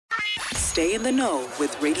Stay in the know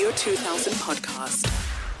with Radio 2000 podcast.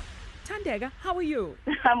 Thandeka, how are you?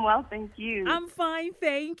 I'm well, thank you. I'm fine,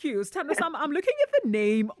 thank you. Thandeka, I'm looking at the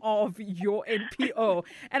name of your NPO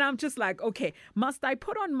and I'm just like, okay, must I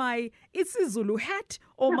put on my isiZulu hat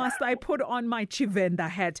or must I put on my Chivenda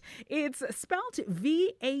hat? It's spelled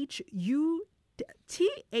VHUTHU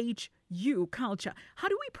culture. How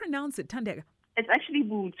do we pronounce it, Thandeka? It's actually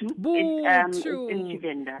Butu. It's in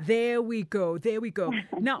Chivenda. There we go.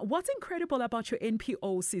 Now, what's incredible about your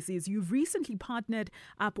NPO, Sissy, is you've recently partnered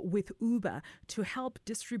up with Uber to help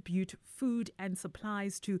distribute food and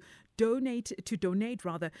supplies to donate to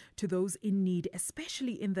those in need,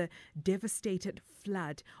 especially in the devastated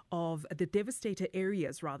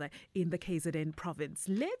areas in the KZN province.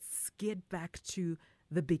 Let's get back to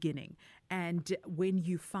the beginning and when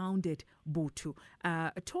you founded Butu.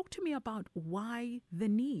 Talk to me about why the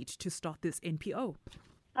need to start this NPO. All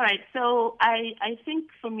right, so I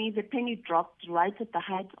think for me the penny dropped right at the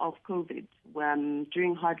height of COVID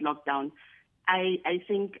during hard lockdown. I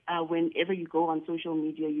think whenever you go on social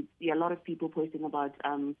media, you see a lot of people posting about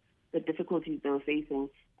the difficulties they were facing.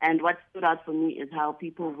 And what stood out for me is how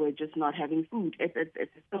people were just not having food. It's a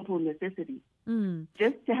simple necessity.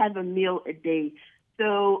 Just to have a meal a day.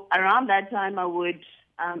 So around that time, I'd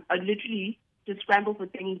literally just scramble for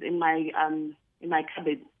things in my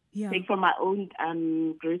cupboard. Yeah. Take from my own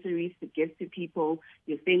groceries to give to people.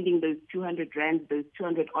 You're sending those 200 rands, those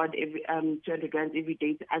 200 rands every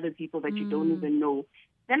day to other people that you don't even know.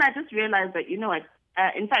 Then I just realized that, you know what,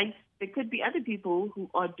 in fact, there could be other people who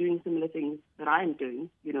are doing similar things that I'm doing,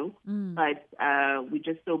 but we're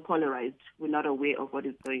just so polarized. We're not aware of what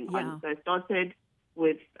is going on. So I started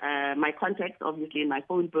with my contacts, obviously, in my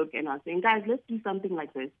phone book, and I was saying, guys, let's do something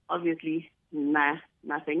like this. Obviously,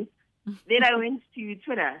 nothing. Then I went to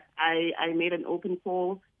Twitter. I made an open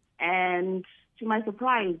call, and to my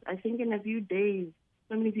surprise, I think in a few days,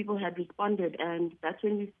 so many people had responded, and that's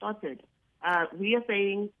when we started. We are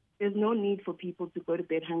saying there's no need for people to go to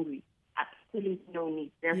bed hungry. Absolutely no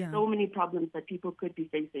need. There are so many problems that people could be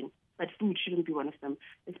facing, but food shouldn't be one of them,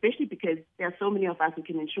 especially because there are so many of us who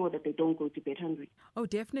can ensure that they don't go to bed hungry. Oh,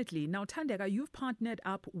 definitely. Now, Thandeka, you've partnered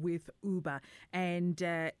up with Uber, and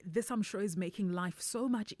this, I'm sure, is making life so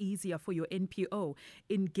much easier for your NPO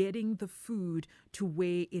in getting the food to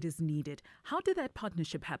where it is needed. How did that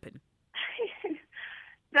partnership happen?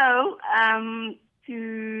 So, I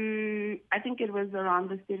think it was around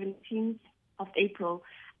the 17th of April,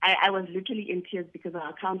 I was literally in tears because our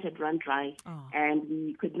account had run dry and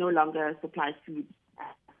we could no longer supply food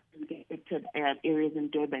to the affected areas in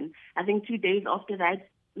Durban. I think 2 days after that,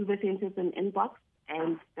 Uber sent us an inbox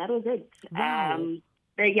and that was it. Wow.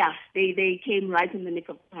 They came right in the nick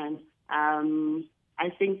of time. I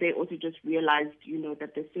think they also just realized,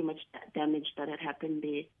 that there's so much damage that had happened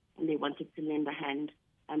there and they wanted to lend a hand,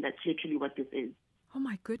 and that's literally what this is. Oh,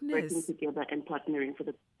 my goodness. Working together and partnering for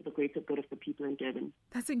the greater good of the people in Durban.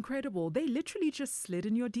 That's incredible. They literally just slid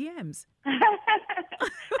in your DMs.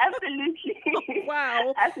 Absolutely.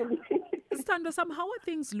 Wow. Absolutely. Stando, how are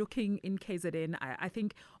things looking in KZN? I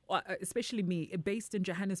think, especially me, based in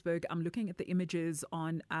Johannesburg, I'm looking at the images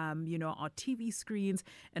on, our TV screens,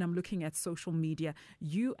 and I'm looking at social media.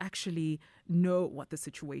 You actually know what the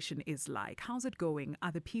situation is like. How's it going?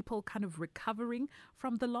 Are the people kind of recovering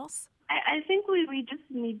from the loss? I think we just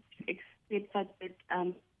need to accept that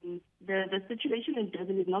the situation in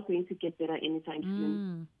Durban is not going to get better anytime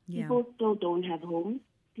soon. People still don't have homes.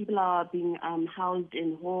 People are being housed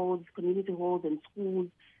in halls, community halls and schools.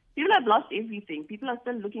 People have lost everything. People are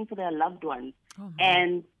still looking for their loved ones.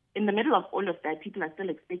 And in the middle of all of that, people are still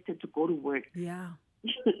expected to go to work. Yeah.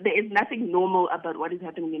 There is nothing normal about what is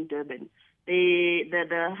happening in Durban.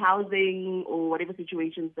 The housing or whatever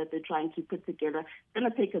situations that they're trying to put together, it's going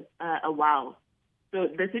to take a while. So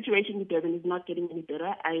the situation in Durban is not getting any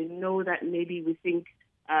better. I know that maybe we think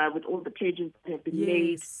with all the pledges that have been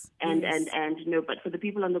made and but for the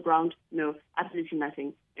people on the ground, no, absolutely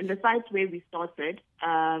nothing. In the sites where we started,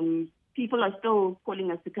 people are still calling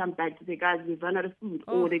us to come back to say, guys, we've run out of food,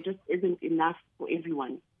 or there just isn't enough for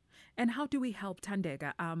everyone. And how do we help,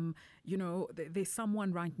 Thandeka? There's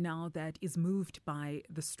someone right now that is moved by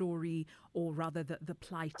the story, or rather the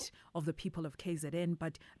plight of the people of KZN,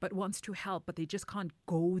 but wants to help, but they just can't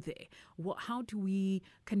go there. How do we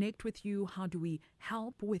connect with you? How do we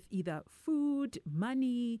help with either food,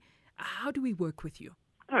 money? How do we work with you?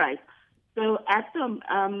 All right. So at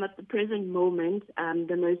the present moment,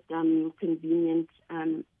 the most convenient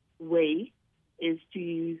way is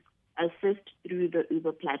to assist through the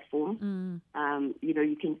Uber platform.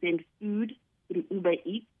 You can send food through Uber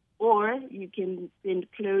Eats Or you can send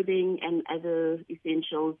clothing and other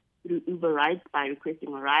essentials through Uber Rides by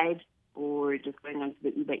requesting a ride, or just going onto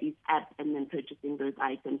the Uber Eats app and then purchasing those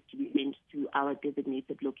items to be sent to our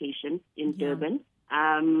designated location in Durban.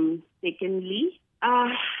 Secondly,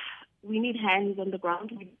 we need hands on the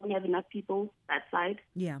ground. We don't have enough people that side.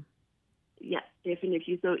 Yeah,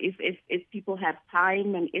 definitely. So if people have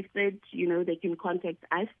time and effort, they can contact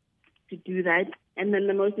us to do that. And then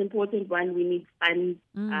the most important one, we need funds.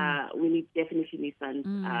 We definitely need funds.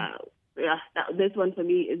 This one for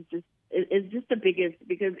me is just the biggest,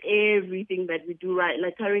 because everything that we do right,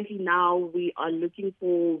 like currently now we are looking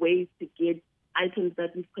for ways to get items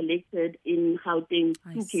that we've collected in Gauteng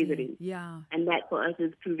to KZN. Yeah. And that for us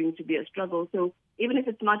is proving to be a struggle. So even if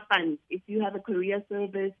it's not funds, if you have a courier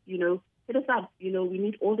service, hit us up. We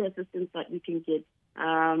need all the assistance that we can get.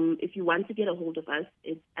 If you want to get a hold of us,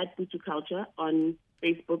 it's at Butu Culture on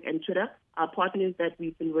Facebook and Twitter. Our partners that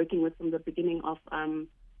we've been working with from the beginning of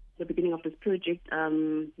this project,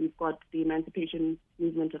 we've got the Emancipation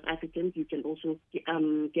Movement of Africans. You can also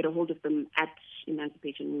get a hold of them at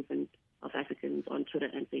Emancipation Movement of Africans on Twitter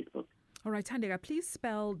and Facebook. All right, Thandeka, please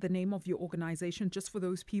spell the name of your organization just for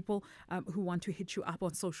those people who want to hit you up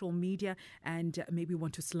on social media and maybe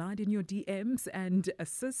want to slide in your DMs and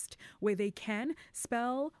assist where they can.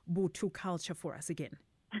 Spell Butu Culture for us again.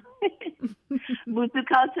 Butu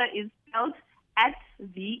Culture is spelled at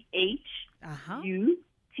VHUTHUCULTURE.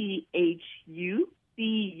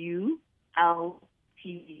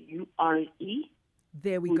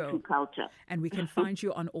 There we Butu go. Culture. And we can find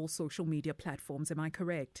you on all social media platforms. Am I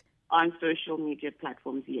correct? On social media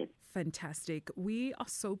platforms, yes. Fantastic. We are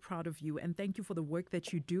so proud of you and thank you for the work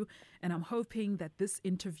that you do. And I'm hoping that this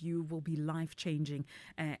interview will be life-changing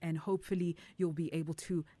and hopefully you'll be able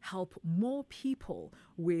to help more people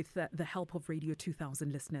with the help of Radio 2000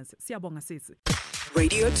 listeners. Siyabonga sisi.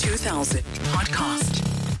 Radio 2000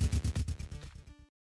 podcast.